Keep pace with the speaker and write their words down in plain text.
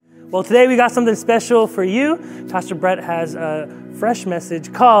Well, today we got something special for you. Pastor Brett has a fresh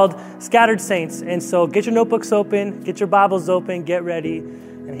message called Scattered Saints. And so get your notebooks open, get your Bibles open, get ready,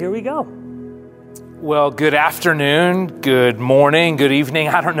 and here we go. Well, good afternoon, good morning, good evening.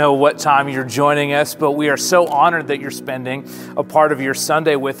 I don't know what time you're joining us, but we are so honored that you're spending a part of your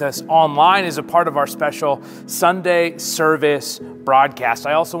Sunday with us online as a part of our special Sunday service broadcast.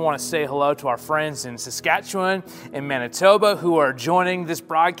 I also want to say hello to our friends in Saskatchewan and Manitoba who are joining this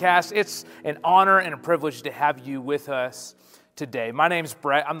broadcast. It's an honor and a privilege to have you with us today. My name's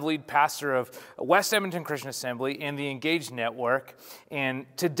Brett. I'm the lead pastor of West Edmonton Christian Assembly and the Engage Network. And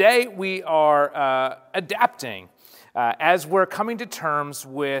today we are adapting as we're coming to terms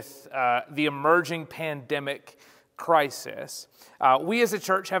with the emerging pandemic crisis. We as a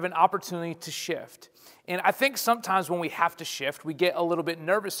church have an opportunity to shift. And I think sometimes when we have to shift, we get a little bit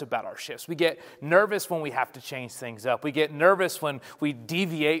nervous about our shifts. We get nervous when we have to change things up. We get nervous when we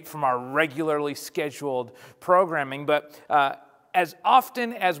deviate from our regularly scheduled programming. But as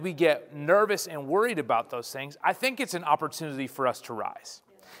often as we get nervous and worried about those things, I think it's an opportunity for us to rise.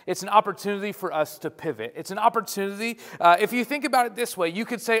 It's an opportunity for us to pivot. It's an opportunity, if you think about it this way, you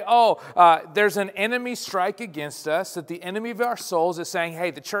could say, there's an enemy strike against us, that the enemy of our souls is saying,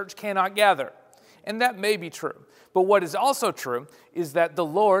 hey, the church cannot gather. And that may be true. But what is also true is that the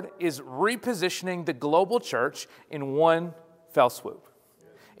Lord is repositioning the global church in one fell swoop.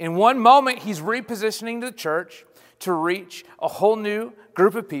 In one moment, He's repositioning the church to reach a whole new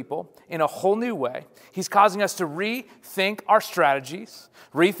group of people in a whole new way. He's causing us to rethink our strategies,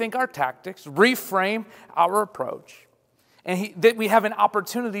 rethink our tactics, reframe our approach. And that we have an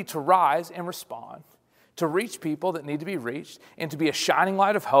opportunity to rise and respond, to reach people that need to be reached, and to be a shining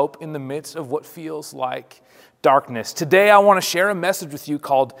light of hope in the midst of what feels like darkness. Today, I want to share a message with you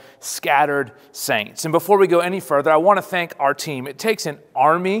called Scattered Saints. And before we go any further, I want to thank our team. It takes an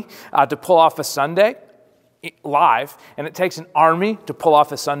army to pull off a Sunday live, and it takes an army to pull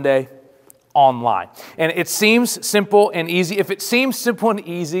off a Sunday online. And it seems simple and easy. If it seems simple and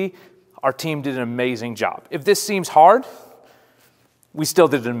easy, our team did an amazing job. If this seems hard, we still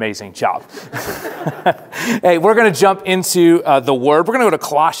did an amazing job. Hey, we're going to jump into the Word. We're going to go to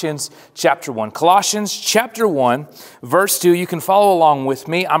Colossians chapter 1. Colossians chapter 1, verse 2. You can follow along with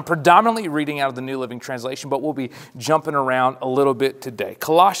me. I'm predominantly reading out of the New Living Translation, but we'll be jumping around a little bit today.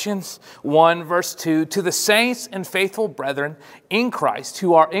 Colossians 1, verse 2. To the saints and faithful brethren in Christ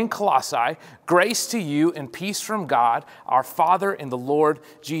who are in Colossae, grace to you and peace from God, our Father and the Lord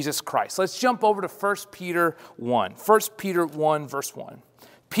Jesus Christ. Let's jump over to 1 Peter 1. 1 Peter 1, verse 1.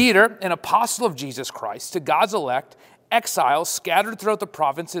 Peter, an apostle of Jesus Christ, to God's elect, exiles scattered throughout the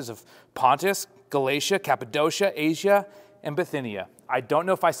provinces of Pontus, Galatia, Cappadocia, Asia, and Bithynia. I don't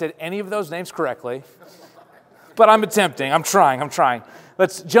know if I said any of those names correctly, but I'm attempting. I'm trying.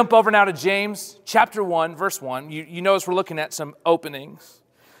 Let's jump over now to James chapter 1, verse 1. You notice we're looking at some openings.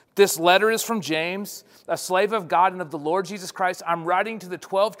 This letter is from James, a slave of God and of the Lord Jesus Christ. I'm writing to the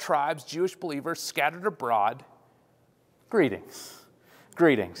 12 tribes, Jewish believers scattered abroad. Greetings.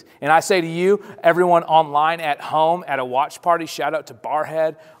 And I say to you, everyone online at home, at a watch party, shout out to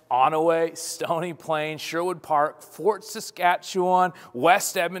Barhead, Onaway, Stony Plain, Sherwood Park, Fort Saskatchewan,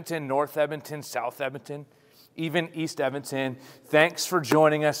 West Edmonton, North Edmonton, South Edmonton, even East Edmonton. Thanks for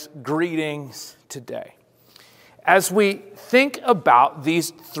joining us. Greetings today. As we think about these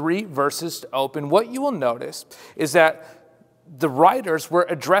three verses to open, what you will notice is that the writers were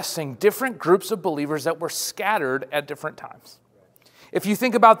addressing different groups of believers that were scattered at different times. If you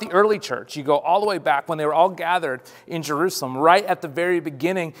think about the early church, you go all the way back when they were all gathered in Jerusalem, right at the very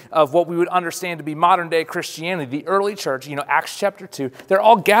beginning of what we would understand to be modern day Christianity, the early church, Acts chapter 2, they're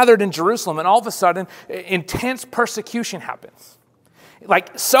all gathered in Jerusalem, and all of a sudden, intense persecution happens.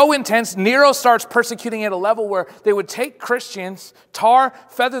 Like so intense, Nero starts persecuting at a level where they would take Christians,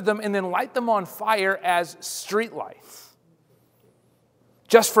 feather them, and then light them on fire as streetlights,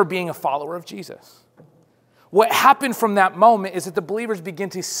 just for being a follower of Jesus. What happened from that moment is that the believers began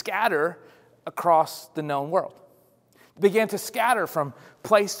to scatter across the known world. They began to scatter from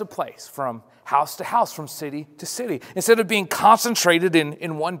place to place, from house to house, from city to city. Instead of being concentrated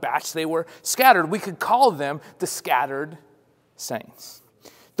in one batch, they were scattered. We could call them the scattered saints.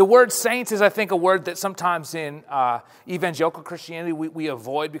 The word saints is, I think, a word that sometimes in evangelical Christianity we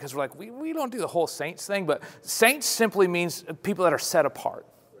avoid because we're like, we don't do the whole saints thing, but saints simply means people that are set apart.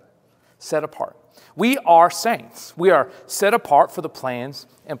 Set apart. We are saints. We are set apart for the plans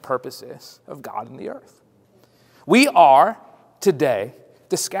and purposes of God in the earth. We are, today,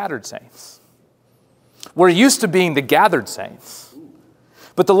 the scattered saints. We're used to being the gathered saints.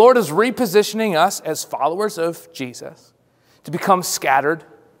 But the Lord is repositioning us as followers of Jesus to become scattered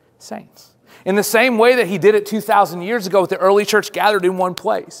saints. In the same way that he did it 2,000 years ago with the early church gathered in one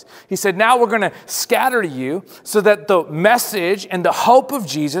place. He said, now we're going to scatter you so that the message and the hope of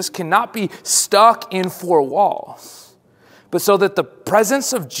Jesus cannot be stuck in four walls, but so that the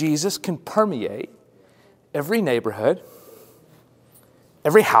presence of Jesus can permeate every neighborhood,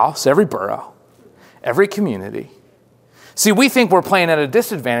 every house, every borough, every community. See, we think we're playing at a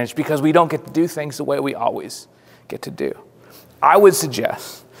disadvantage because we don't get to do things the way we always get to do. I would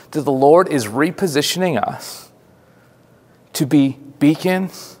suggest that the Lord is repositioning us to be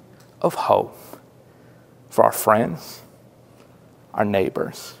beacons of hope for our friends, our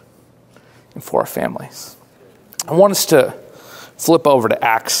neighbors, and for our families. I want us to flip over to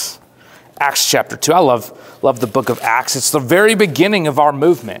Acts chapter 2. I love the book of Acts. It's the very beginning of our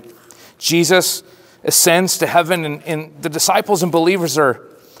movement. Jesus ascends to heaven, and the disciples and believers are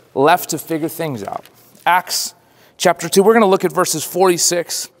left to figure things out. Acts chapter 2, we're going to look at verses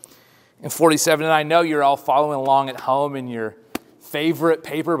 46 and 47. And I know you're all following along at home in your favorite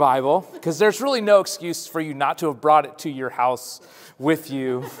paper Bible, because there's really no excuse for you not to have brought it to your house with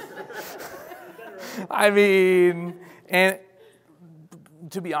you. I mean, and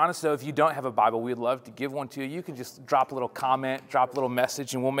to be honest, though, if you don't have a Bible, we'd love to give one to you. You can just drop a little comment, drop a little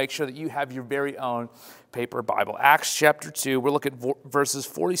message, and we'll make sure that you have your very own paper Bible. Acts chapter 2, we're looking at verses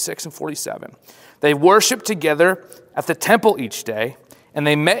 46 and 47. They worshiped together at the temple each day, and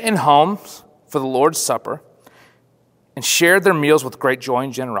they met in homes for the Lord's Supper and shared their meals with great joy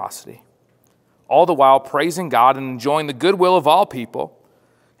and generosity, all the while praising God and enjoying the goodwill of all people.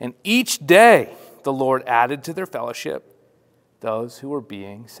 And each day the Lord added to their fellowship those who were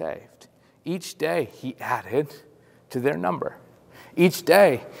being saved. Each day he added to their number. Each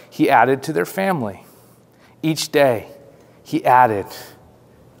day he added to their family. Each day he added.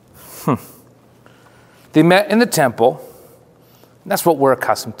 They met in the temple. And that's what we're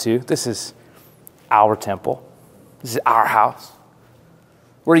accustomed to. This is our temple. This is our house.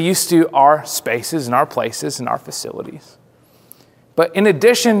 We're used to our spaces and our places and our facilities. But in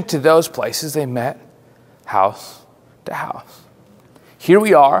addition to those places, they met house to house. Here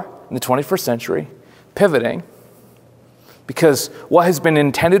we are in the 21st century, pivoting, because what has been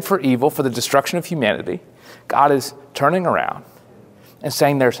intended for evil, for the destruction of humanity, God is turning around and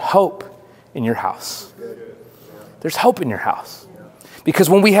saying there's hope in your house. There's hope in your house. Because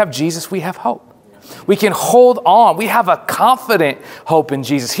when we have Jesus, we have hope. We can hold on. We have a confident hope in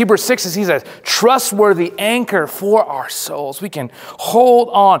Jesus. Hebrews 6 says he's a trustworthy anchor for our souls. We can hold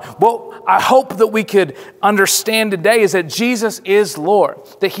on. What I hope that we could understand today is that Jesus is Lord,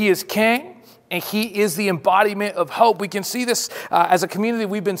 that he is King, and he is the embodiment of hope. We can see this as a community.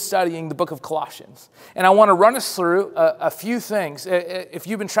 We've been studying the book of Colossians. And I want to run us through a few things. If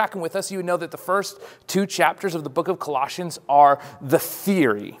you've been tracking with us, you would know that the first two chapters of the book of Colossians are the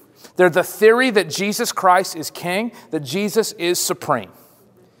theory. They're the theory that Jesus Christ is King, that Jesus is supreme.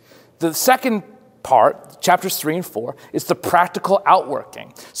 The second part, chapters 3 and 4, is the practical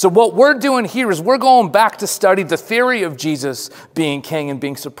outworking. So what we're doing here is we're going back to study the theory of Jesus being King and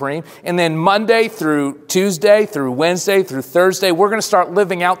being supreme. And then Monday through Tuesday, through Wednesday, through Thursday, we're going to start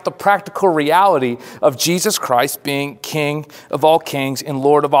living out the practical reality of Jesus Christ being King of all kings and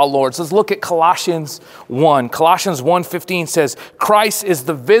Lord of all lords. Let's look at Colossians 1. Colossians 1:15 says, Christ is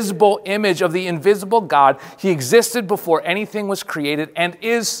the visible image of the invisible God. He existed before anything was created and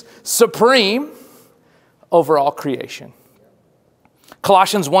is supreme over all creation.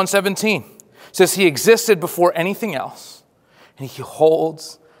 Colossians 1:17 says he existed before anything else, and he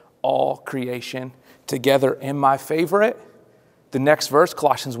holds all creation together. And my favorite, the next verse,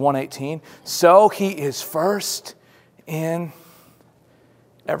 Colossians 1:18, so he is first in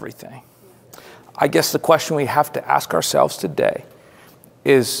everything. I guess the question we have to ask ourselves today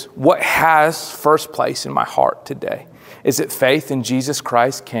is, what has first place in my heart today? Is it faith in Jesus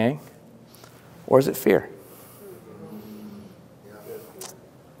Christ, King, or is it fear?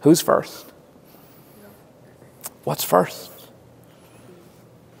 Who's first? What's first?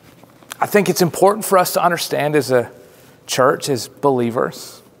 I think it's important for us to understand as a church, as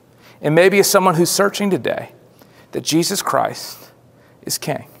believers, and maybe as someone who's searching today, that Jesus Christ is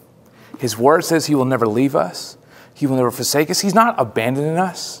King. His word says he will never leave us. He will never forsake us. He's not abandoning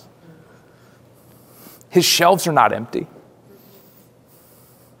us. His shelves are not empty.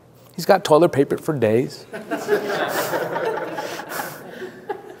 He's got toilet paper for days.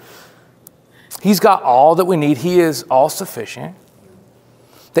 He's got all that we need. He is all sufficient.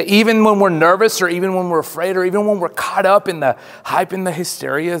 That even when we're nervous or even when we're afraid or even when we're caught up in the hype and the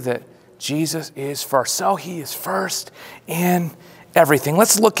hysteria, that Jesus is first. So he is first in everything.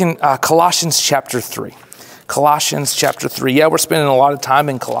 Let's look in Colossians chapter 3. Colossians chapter 3. Yeah, we're spending a lot of time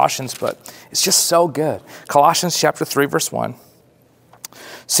in Colossians, but it's just so good. Colossians chapter 3, verse 1.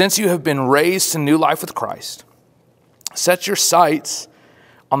 Since you have been raised to new life with Christ, set your sights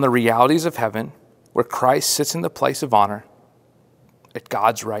on the realities of heaven, where Christ sits in the place of honor at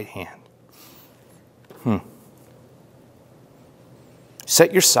God's right hand.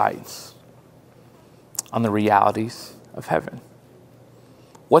 Set your sights on the realities of heaven.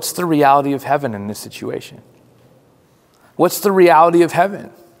 What's the reality of heaven in this situation? What's the reality of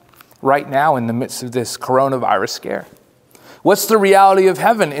heaven right now in the midst of this coronavirus scare? What's the reality of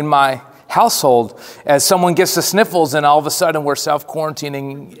heaven in my household as someone gets the sniffles and all of a sudden we're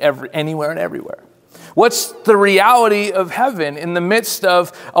self-quarantining anywhere and everywhere? What's the reality of heaven in the midst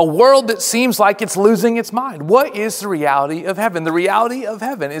of a world that seems like it's losing its mind? What is the reality of heaven? The reality of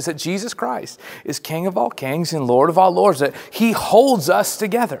heaven is that Jesus Christ is King of all kings and Lord of all lords, that he holds us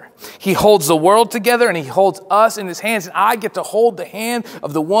together. He holds the world together and he holds us in his hands, and I get to hold the hand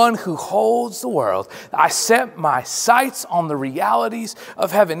of the one who holds the world. I set my sights on the realities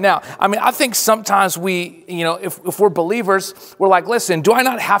of heaven. Now, I think sometimes we, if we're believers, we're like, listen, do I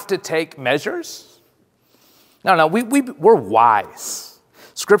not have to take measures? No, we're wise.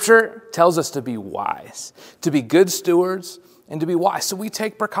 Scripture tells us to be wise, to be good stewards, and to be wise. So we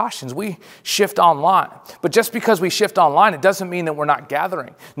take precautions. We shift online. But just because we shift online, it doesn't mean that we're not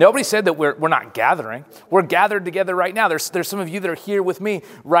gathering. Nobody said that we're not gathering. We're gathered together right now. There's some of you that are here with me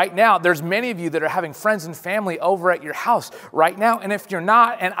right now. There's many of you that are having friends and family over at your house right now. And if you're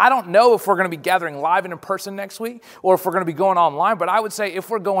not, and I don't know if we're going to be gathering live and in person next week or if we're going to be going online, but I would say if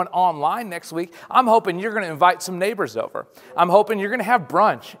we're going online next week, I'm hoping you're going to invite some neighbors over. I'm hoping you're going to have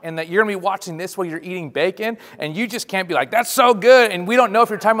brunch and that you're going to be watching this while you're eating bacon, and you just can't be like, that's so good, and we don't know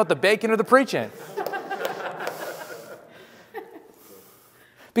if you're talking about the bacon or the preaching.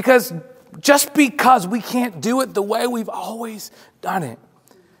 Because just because we can't do it the way we've always done it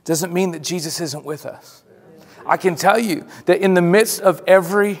doesn't mean that Jesus isn't with us. I can tell you that in the midst of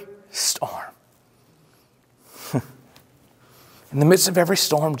every storm,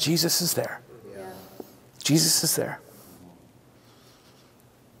 Jesus is there. Jesus is there.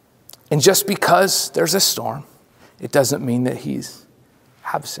 And just because there's a storm, it doesn't mean that he's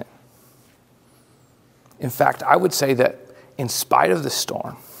absent. In fact, I would say that in spite of the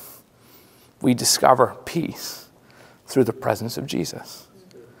storm, we discover peace through the presence of Jesus.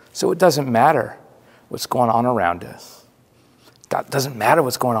 So it doesn't matter what's going on around us. It doesn't matter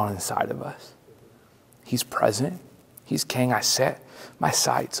what's going on inside of us. He's present. He's king. I set my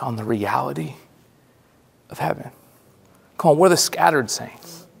sights on the reality of heaven. Come on, we're the scattered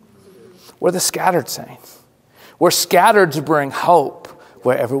saints. We're the scattered saints. We're scattered to bring hope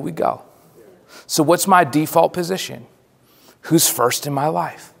wherever we go. So what's my default position? Who's first in my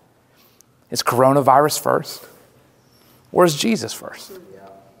life? Is coronavirus first? Or is Jesus first?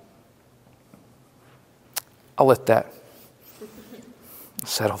 I'll let that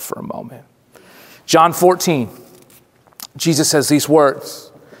settle for a moment. John 14, Jesus says these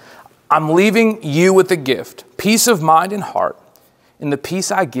words, I'm leaving you with a gift, peace of mind and heart. And the peace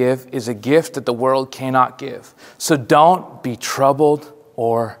I give is a gift that the world cannot give. So don't be troubled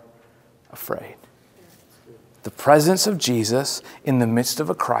or afraid. The presence of Jesus in the midst of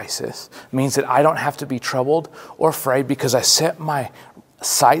a crisis means that I don't have to be troubled or afraid because I set my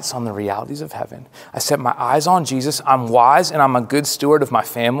sights on the realities of heaven. I set my eyes on Jesus. I'm wise and I'm a good steward of my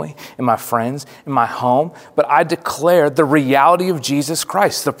family and my friends and my home. But I declare the reality of Jesus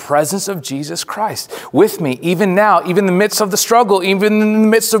Christ, the presence of Jesus Christ with me, even now, even in the midst of the struggle, even in the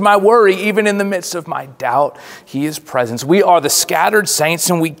midst of my worry, even in the midst of my doubt, he is present. We are the scattered saints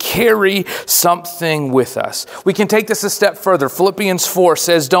and we carry something with us. We can take this a step further. Philippians 4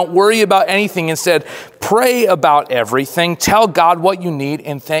 says, don't worry about anything. Instead, pray about everything. Tell God what you need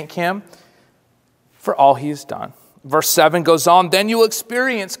and thank him for all he has done. Verse 7 goes on, then you will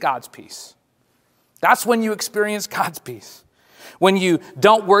experience God's peace. That's when you experience God's peace. When you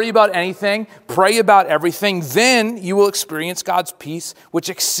don't worry about anything, pray about everything, then you will experience God's peace, which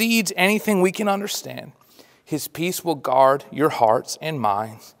exceeds anything we can understand. His peace will guard your hearts and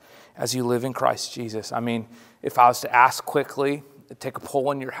minds as you live in Christ Jesus. If I was to ask quickly, take a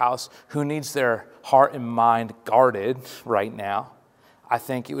poll in your house, who needs their heart and mind guarded right now? I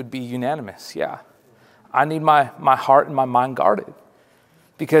think it would be unanimous. Yeah, I need my heart and my mind guarded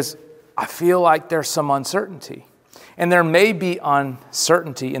because I feel like there's some uncertainty. And there may be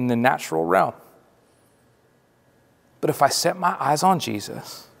uncertainty in the natural realm. But if I set my eyes on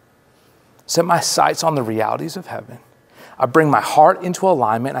Jesus, set my sights on the realities of heaven, I bring my heart into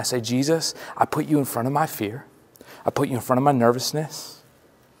alignment and I say, Jesus, I put you in front of my fear. I put you in front of my nervousness.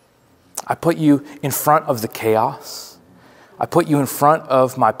 I put you in front of the chaos. I put you in front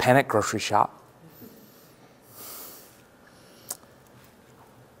of my panic grocery shop.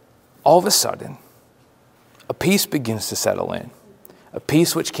 All of a sudden, a peace begins to settle in. A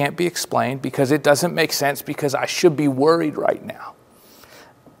peace which can't be explained because it doesn't make sense because I should be worried right now.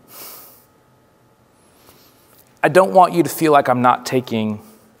 I don't want you to feel like I'm not taking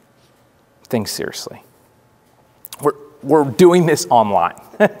things seriously. We're doing this online.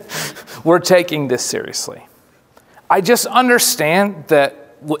 We're taking this seriously. I just understand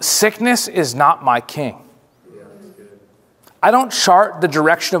that sickness is not my king. I don't chart the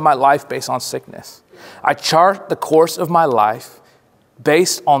direction of my life based on sickness. I chart the course of my life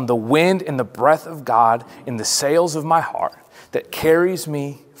based on the wind and the breath of God in the sails of my heart that carries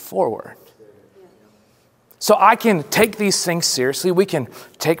me forward. So I can take these things seriously. We can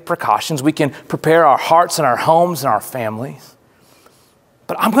take precautions. We can prepare our hearts and our homes and our families.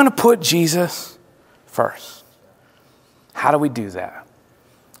 But I'm going to put Jesus first. How do we do that?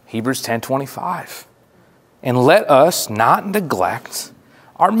 Hebrews 10:25. And let us not neglect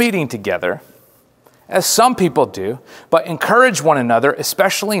our meeting together, as some people do, but encourage one another,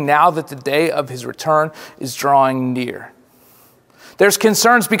 especially now that the day of his return is drawing near. There's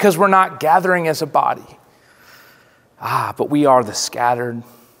concerns because we're not gathering as a body. But we are the scattered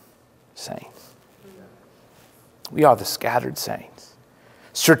saints. We are the scattered saints,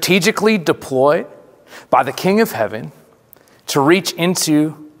 strategically deployed by the King of Heaven to reach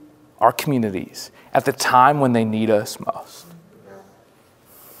into our communities at the time when they need us most.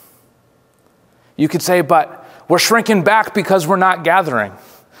 You could say, but we're shrinking back because we're not gathering.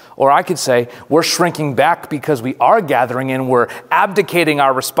 Or I could say, we're shrinking back because we are gathering and we're abdicating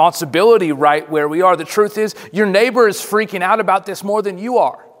our responsibility right where we are. The truth is, your neighbor is freaking out about this more than you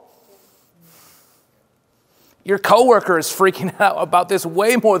are. Your coworker is freaking out about this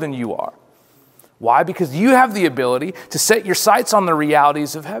way more than you are. Why? Because you have the ability to set your sights on the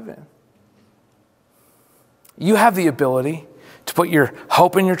realities of heaven. You have the ability to put your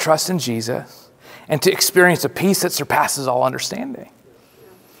hope and your trust in Jesus and to experience a peace that surpasses all understanding.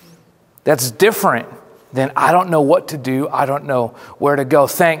 That's different than I don't know what to do. I don't know where to go.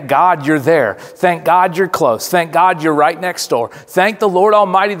 Thank God you're there. Thank God you're close. Thank God you're right next door. Thank the Lord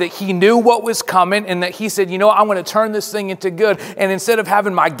Almighty that he knew what was coming and that he said, you know, I'm going to turn this thing into good. And instead of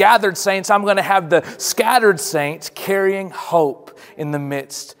having my gathered saints, I'm going to have the scattered saints carrying hope in the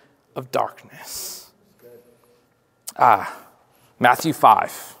midst of darkness. Matthew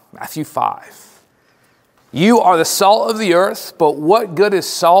 5. You are the salt of the earth, but what good is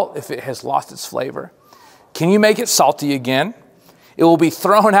salt if it has lost its flavor? Can you make it salty again? It will be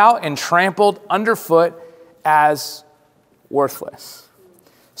thrown out and trampled underfoot as worthless.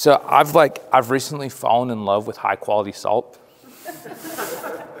 So I've recently fallen in love with high quality salt.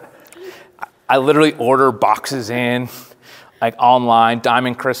 I literally order boxes in, like online,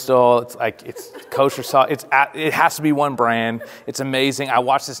 Diamond Crystal. It's kosher salt. It has to be one brand. It's amazing. I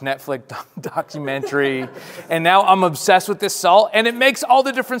watched this Netflix documentary, and now I'm obsessed with this salt, and it makes all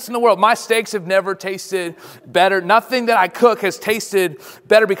the difference in the world. My steaks have never tasted better. Nothing that I cook has tasted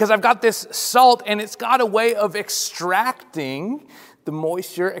better because I've got this salt, and it's got a way of extracting the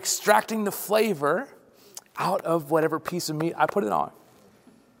moisture, extracting the flavor out of whatever piece of meat I put it on.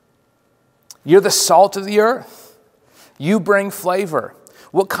 You're the salt of the earth. You bring flavor.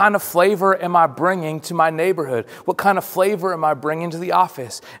 What kind of flavor am I bringing to my neighborhood? What kind of flavor am I bringing to the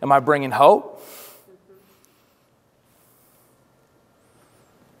office? Am I bringing hope?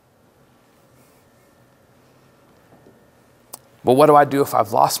 But what do I do if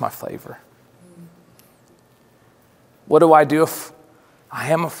I've lost my flavor? What do I do if I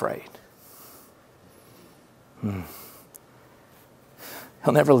am afraid?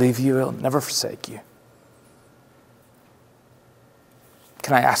 He'll never leave you. He'll never forsake you.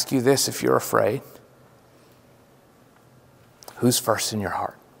 Can I ask you this if you're afraid? Who's first in your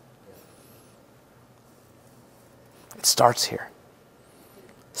heart? It starts here.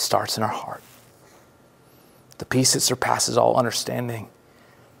 It starts in our heart. The peace that surpasses all understanding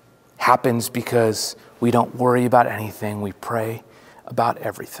happens because we don't worry about anything. We pray about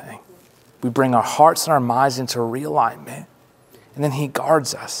everything. We bring our hearts and our minds into realignment, and then he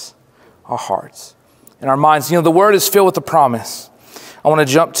guards us, our hearts and our minds. You know, the word is filled with the promise. I want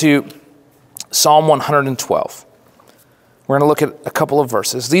to jump to Psalm 112. We're going to look at a couple of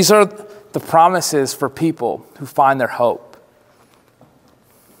verses. These are the promises for people who find their hope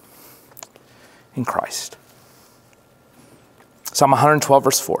in Christ. Psalm 112,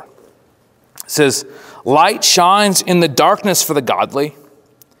 verse 4. It says, light shines in the darkness for the godly.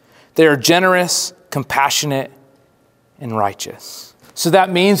 They are generous, compassionate, and righteous. So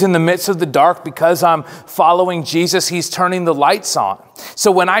that means in the midst of the dark, because I'm following Jesus, he's turning the lights on.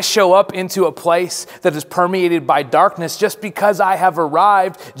 So when I show up into a place that is permeated by darkness, just because I have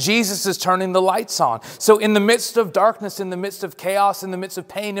arrived, Jesus is turning the lights on. So in the midst of darkness, in the midst of chaos, in the midst of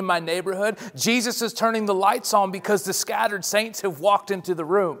pain in my neighborhood, Jesus is turning the lights on because the scattered saints have walked into the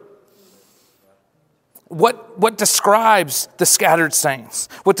room. What describes the scattered saints?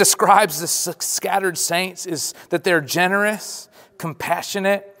 What describes the scattered saints is that they're generous,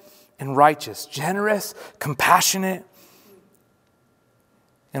 compassionate, and righteous. Generous, compassionate,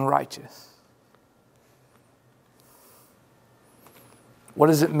 and righteous. What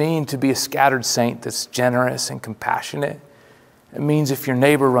does it mean to be a scattered saint that's generous and compassionate? It means if your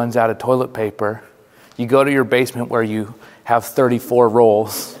neighbor runs out of toilet paper, you go to your basement where you have 34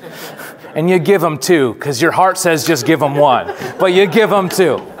 rolls and you give them 2 because your heart says just give them 1, but you give them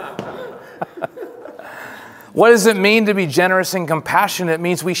 2. What does it mean to be generous and compassionate? It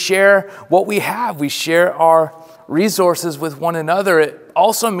means we share what we have. We share our resources with one another. It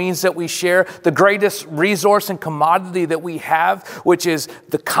also means that we share the greatest resource and commodity that we have, which is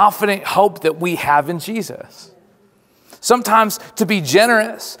the confident hope that we have in Jesus. Sometimes to be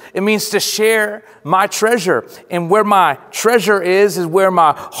generous, it means to share my treasure. And where my treasure is where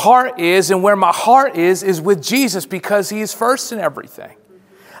my heart is. And where my heart is with Jesus because he is first in everything.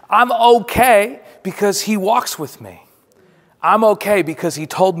 I'm okay because he walks with me. I'm okay because he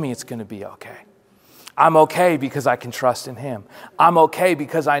told me it's going to be okay. I'm okay because I can trust in him. I'm okay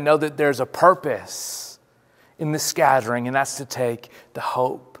because I know that there's a purpose in the scattering, and that's to take the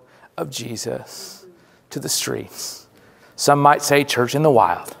hope of Jesus to the streets. Some might say church in the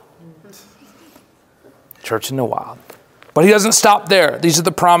wild. Church in the wild. But he doesn't stop there. These are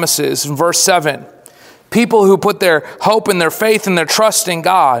the promises in verse 7. People who put their hope and their faith and their trust in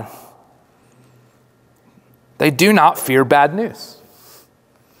God, they do not fear bad news.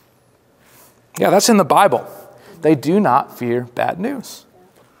 Yeah, that's in the Bible. They do not fear bad news.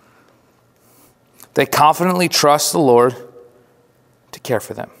 They confidently trust the Lord to care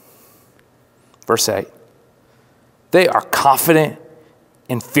for them. Verse 8. They are confident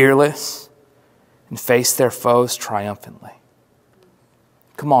and fearless and face their foes triumphantly.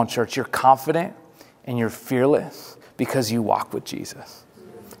 Come on, church, you're confident and you're fearless because you walk with Jesus.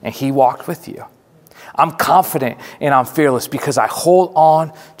 And he walked with you. I'm confident and I'm fearless because I hold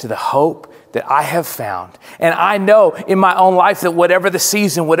on to the hope that I have found. And I know in my own life that whatever the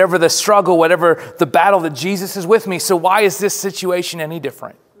season, whatever the struggle, whatever the battle, that Jesus is with me. So why is this situation any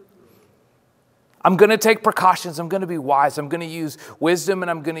different? I'm going to take precautions. I'm going to be wise. I'm going to use wisdom and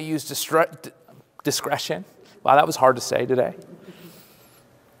I'm going to use discretion. Wow, that was hard to say today.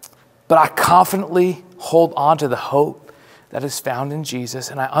 But I confidently hold on to the hope that is found in Jesus.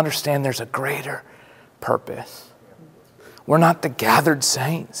 And I understand there's a greater purpose. We're not the gathered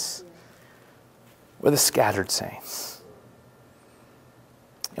saints. We're the scattered saints.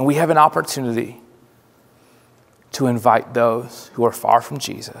 And we have an opportunity to invite those who are far from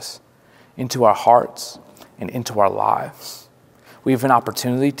Jesus into our hearts and into our lives. We have an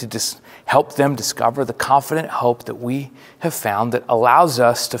opportunity to help them discover the confident hope that we have found that allows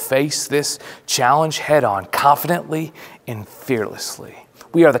us to face this challenge head on confidently and fearlessly.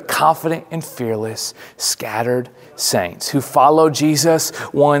 We are the confident and fearless scattered saints who follow Jesus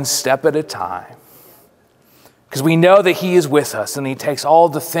one step at a time. Because we know that he is with us and he takes all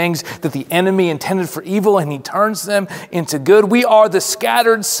the things that the enemy intended for evil and he turns them into good. We are the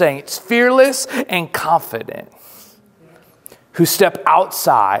scattered saints, fearless and confident, who step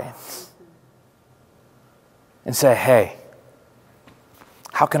outside and say, hey,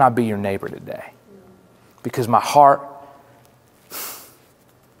 how can I be your neighbor today? Because my heart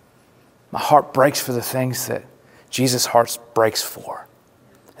breaks for the things that Jesus' heart breaks for.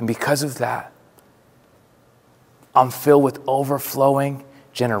 And because of that, I'm filled with overflowing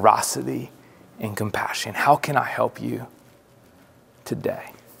generosity and compassion. How can I help you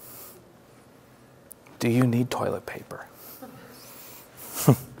today? Do you need toilet paper?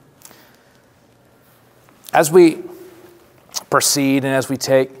 As we proceed and as we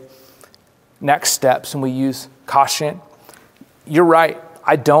take next steps and we use caution, you're right.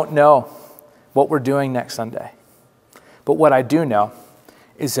 I don't know what we're doing next Sunday. But what I do know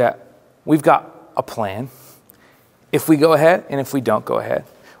is that we've got a plan. If we go ahead and if we don't go ahead,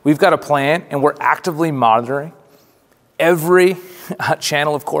 we've got a plan and we're actively monitoring every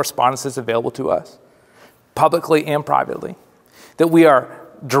channel of correspondence that's available to us, publicly and privately, that we are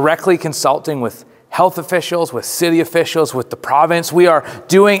directly consulting with health officials, with city officials, with the province. We are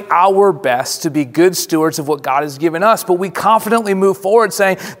doing our best to be good stewards of what God has given us, but we confidently move forward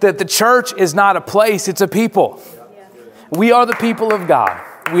saying that the church is not a place, it's a people. We are the people of God.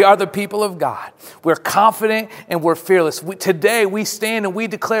 We are the people of God. We're confident and we're fearless. Today we stand and we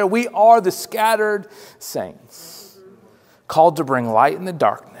declare we are the scattered saints, called to bring light in the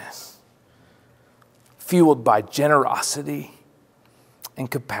darkness, fueled by generosity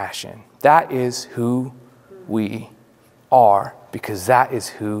and compassion. That is who we are, because that is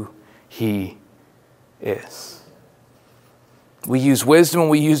who He is. We use wisdom and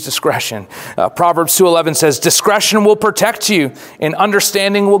we use discretion. Proverbs 2:11 says, discretion will protect you and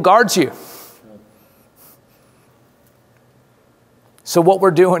understanding will guard you. So what we're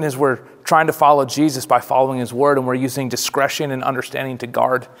doing is we're trying to follow Jesus by following His word, and we're using discretion and understanding to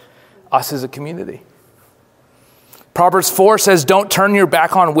guard us as a community. Proverbs 4 says, don't turn your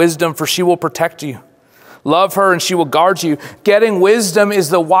back on wisdom, for she will protect you. Love her and she will guard you. Getting wisdom is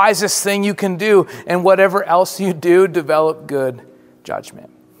the wisest thing you can do. And whatever else you do, develop good judgment.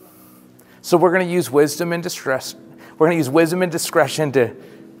 So we're going to use wisdom and distress. We're going to use wisdom and discretion to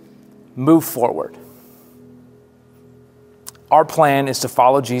move forward. Our plan is to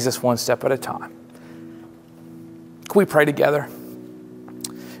follow Jesus one step at a time. Can we pray together?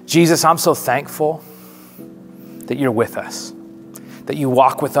 Jesus, I'm so thankful that you're with us, that you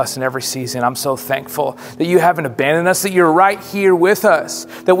walk with us in every season. I'm so thankful that you haven't abandoned us, that you're right here with us,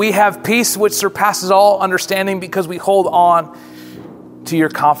 that we have peace which surpasses all understanding because we hold on to your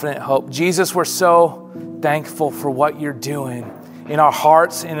confident hope. Jesus, we're so thankful for what you're doing in our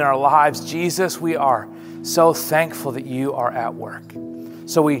hearts and in our lives. Jesus, we are so thankful that you are at work.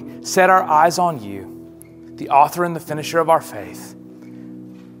 So we set our eyes on you, the author and the finisher of our faith.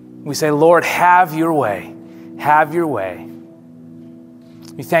 We say, Lord, have your way. Have your way.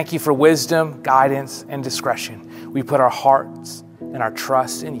 We thank you for wisdom, guidance, and discretion. We put our hearts and our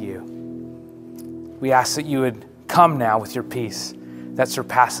trust in you. We ask that you would come now with your peace that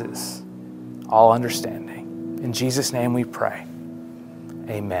surpasses all understanding. In Jesus' name we pray.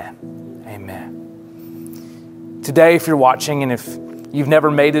 Amen. Amen. Today, if you're watching and if you've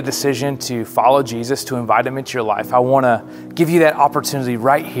never made a decision to follow Jesus, to invite him into your life, I want to give you that opportunity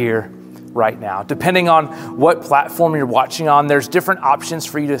right here, right now. Depending on what platform you're watching on, there's different options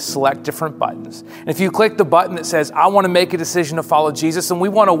for you to select different buttons. And if you click the button that says, I want to make a decision to follow Jesus, and we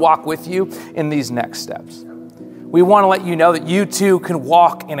want to walk with you in these next steps. We want to let you know that you too can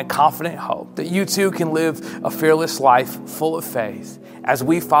walk in a confident hope, that you too can live a fearless life full of faith as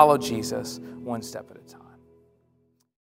we follow Jesus one step at a time.